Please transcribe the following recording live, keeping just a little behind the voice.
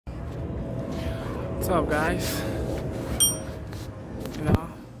up, guys? You know,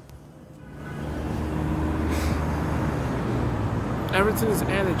 everything is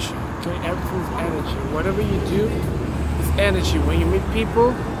energy. Okay, everything is energy. Whatever you do is energy. When you meet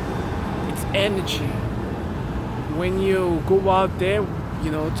people, it's energy. When you go out there,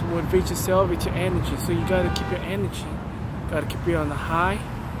 you know, to motivate yourself, it's your energy. So you gotta keep your energy. Gotta keep it on the high.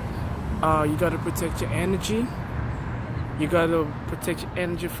 You gotta protect your energy. You gotta protect your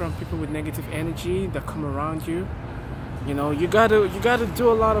energy from people with negative energy that come around you. You know, you gotta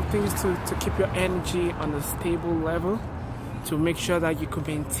do a lot of things to keep your energy on a stable level, to make sure that you can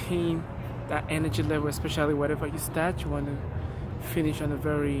maintain that energy level, especially whatever you start. You want to finish on a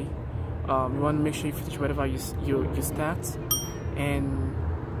very you want to make sure you finish whatever you start. And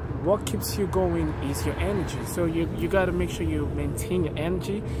what keeps you going is your energy. So you got to make sure you maintain your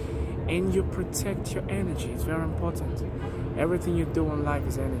energy and you protect your energy. It's very important. Everything you do in life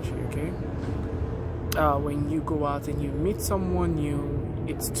is energy, okay? When you go out and you meet someone new,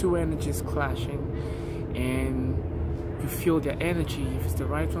 it's two energies clashing, and you feel their energy. If it's the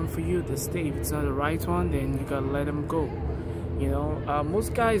right one for you, they stay. If it's not the right one, then you gotta let them go. You know,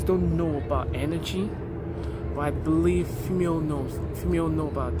 most guys don't know about energy, but I believe female know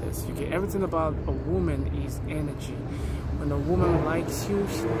about this. You get everything about a woman is energy. When a woman likes you,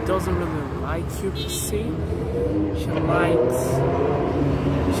 she doesn't really like you per se.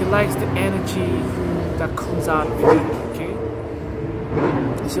 She likes the energy that comes out of you, okay?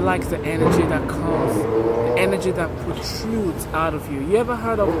 She likes the energy that comes, the energy that protrudes out of you. You ever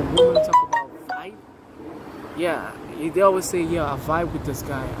heard of a woman talk about vibe? Yeah, they always say, yeah, I vibe with this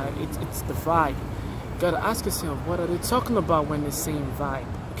guy. It's the vibe. You gotta ask yourself, what are they talking about when they're saying vibe,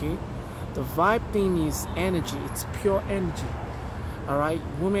 okay? The vibe thing is energy. It's pure energy. All right,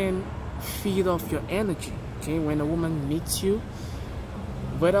 women feed off your energy. Okay, when a woman meets you,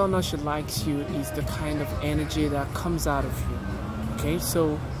 whether or not she likes you is the kind of energy that comes out of you. Okay,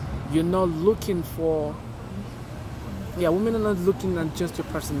 so you're not looking for. Yeah, women are not looking at just your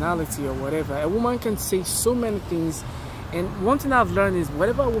personality or whatever. A woman can say so many things, and one thing I've learned is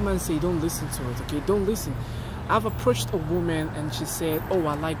whatever a woman say, don't listen to it. Okay, don't listen. I've approached a woman and she said, oh,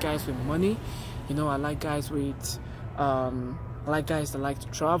 I like guys with money. You know, I like guys with, I like guys that like to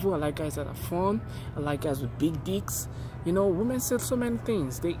travel. I like guys that are fun. I like guys with big dicks. You know, women say so many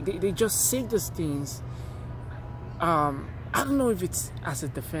things. They just say these things. I don't know if it's as a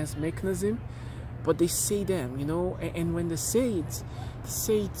defense mechanism, but they say them, you know, and when they say it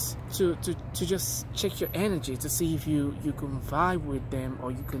to just check your energy, to see if you can vibe with them,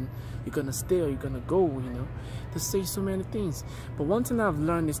 or you're gonna stay or you're gonna go, you know. They say so many things, but one thing I've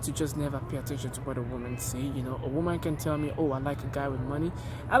learned is to just never pay attention to what a woman say. You know, a woman can tell me, oh, I like a guy with money.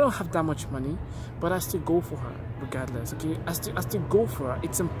 I don't have that much money, but I still go for her regardless, okay? I still go for her.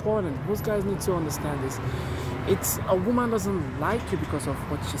 It's important. Most guys need to understand this. It's a woman doesn't like you because of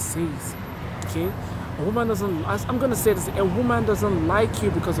what she says, okay? A woman doesn't, I'm gonna say this, a woman doesn't like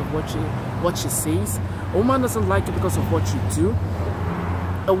you because of what she says. A woman doesn't like you because of what you do.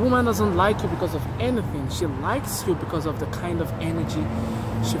 A woman doesn't like you because of anything. She likes you because of the kind of energy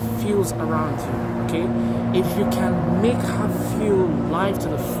she feels around you, okay? If you can make her feel life to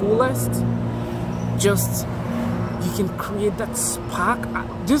the fullest, just, you can create that spark.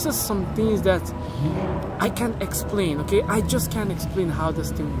 These are some things that I can't explain, okay? I just can't explain how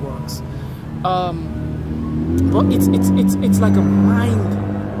this thing works. But it's like a mind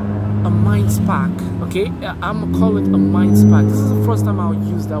spark, okay? I'm gonna call it a mind spark. This is the first time I'll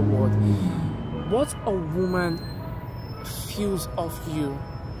use that word. What a woman feels of you,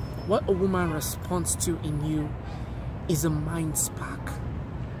 what a woman responds to in you, is a mind spark,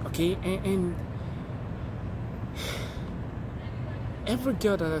 okay? And every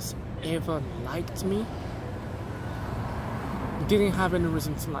girl that has ever liked me didn't have any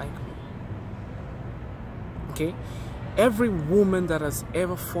reason to like me. Okay, every woman that has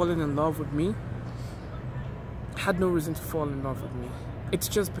ever fallen in love with me had no reason to fall in love with me. It's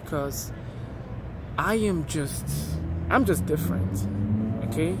just because I'm just different.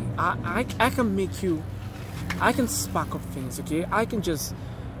 Okay, I can make you, I can spark up things. Okay, I can just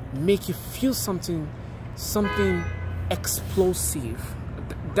make you feel something explosive.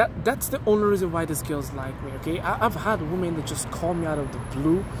 That's the only reason why these girls like me. Okay, I've had women that just call me out of the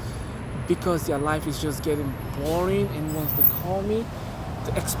blue because their life is just getting boring, and once they call me,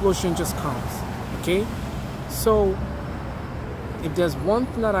 the explosion just comes. Okay, so if there's one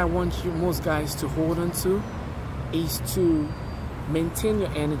thing that I want you, most guys, to hold on to, is to maintain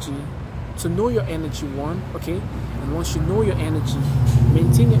your energy, to know your energy, one, okay, and once you know your energy,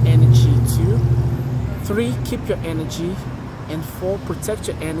 maintain your energy. 2, 3, keep your energy, and 4, protect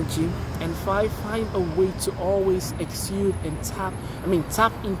your energy, and 5, find a way to always exude and tap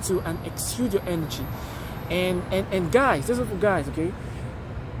into and exude your energy. And guys, this is for guys, okay?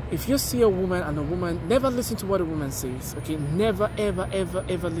 If you see a woman and a woman, never listen to what a woman says, okay? Never, ever, ever,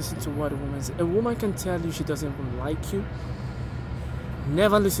 ever listen to what a woman says. A woman can tell you she doesn't even like you.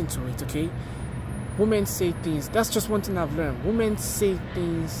 Never listen to it, okay? Women say things. That's just one thing I've learned. Women say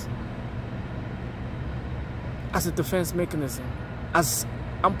things as a defense mechanism.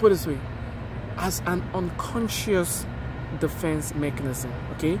 I'm put this way, as an unconscious defense mechanism,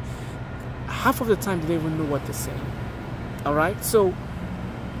 okay? Half of the time they don't even know what they're saying. All right? So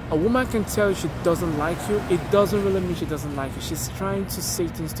a woman can tell you she doesn't like you. It doesn't really mean she doesn't like you. She's trying to say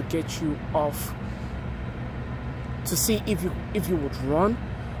things to get you off, to see if you would run,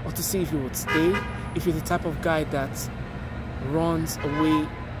 or to see if you would stay, if you're the type of guy that runs away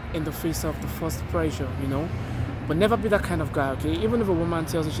in the face of the first pressure, you know. But never be that kind of guy, okay? Even if a woman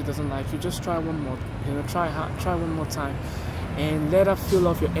tells you she doesn't like you, just try one more, you know, try one more time and let her feel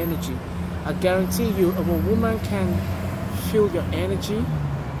off your energy. I guarantee you, if a woman can feel your energy,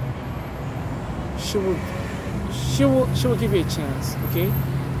 she will give you a chance, okay?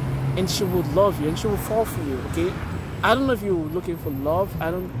 And she will love you and she will fall for you, okay? I don't know if you're looking for love.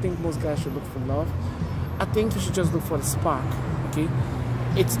 I don't think most guys should look for love. I think you should just look for the spark, okay?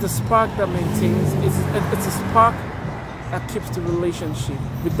 It's the spark that maintains, it's a spark that keeps the relationship.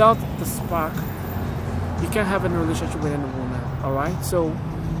 Without the spark, you can't have any relationship with any woman, all right? So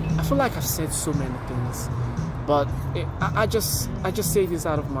I feel like I've said so many things, but I just say this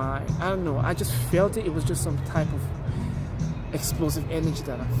out of my, I don't know, I just felt it. It was just some type of explosive energy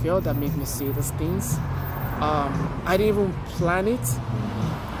that I felt that made me say these things. I didn't even plan it.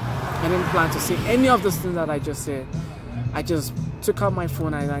 I didn't plan to say any of those things that I just said. I just took out my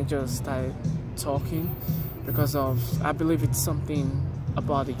phone and I just started talking because of, I believe it's something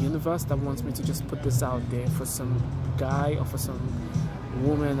about the universe that wants me to just put this out there for some guy or for some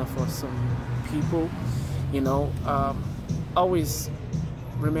woman or for some people, you know. Always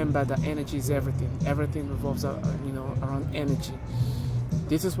remember that energy is everything. Everything revolves, you know, around energy.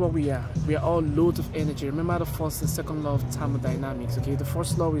 This is what we are. We are all loads of energy. Remember the first and second law of thermodynamics, okay? The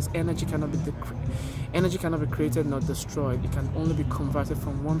first law is energy cannot be created nor destroyed. It can only be converted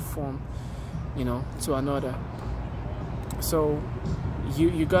from one form, you know, to another. So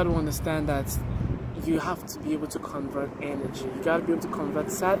you got to understand that you have to be able to convert energy. You got to be able to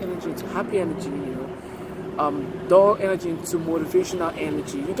convert sad energy into happy energy, you know, dull energy into motivational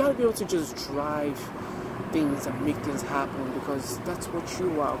energy. You got to be able to just drive things and make things happen, because that's what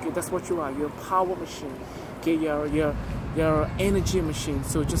you are, okay? That's what you are. You're a power machine, okay? You're an energy machine.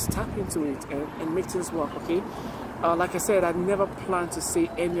 So just tap into it and make things work, okay? Like I said, I never planned to say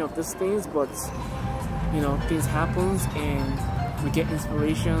any of these things, but you know, things happens and we get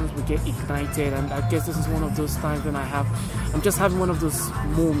inspirations, we get ignited, and I guess this is one of those times when I'm just having one of those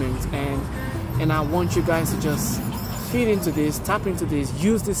moments, and I want you guys to just feed into this, tap into this,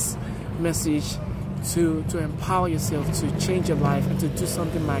 use this message to empower yourself, to change your life, and to do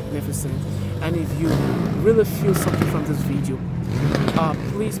something magnificent. And if you really feel something from this video,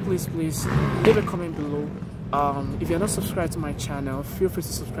 please leave a comment below. If you're not subscribed to my channel, feel free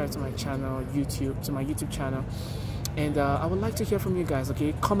to subscribe to my channel, to my YouTube channel. And I would like to hear from you guys,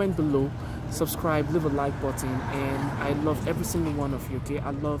 okay? Comment below, subscribe, leave a like button, and I love every single one of you, okay?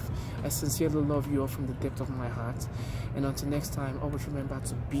 I sincerely love you all from the depth of my heart. And until next time, always remember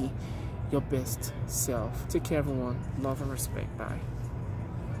to be your best self. Take care, everyone. Love and respect. Bye.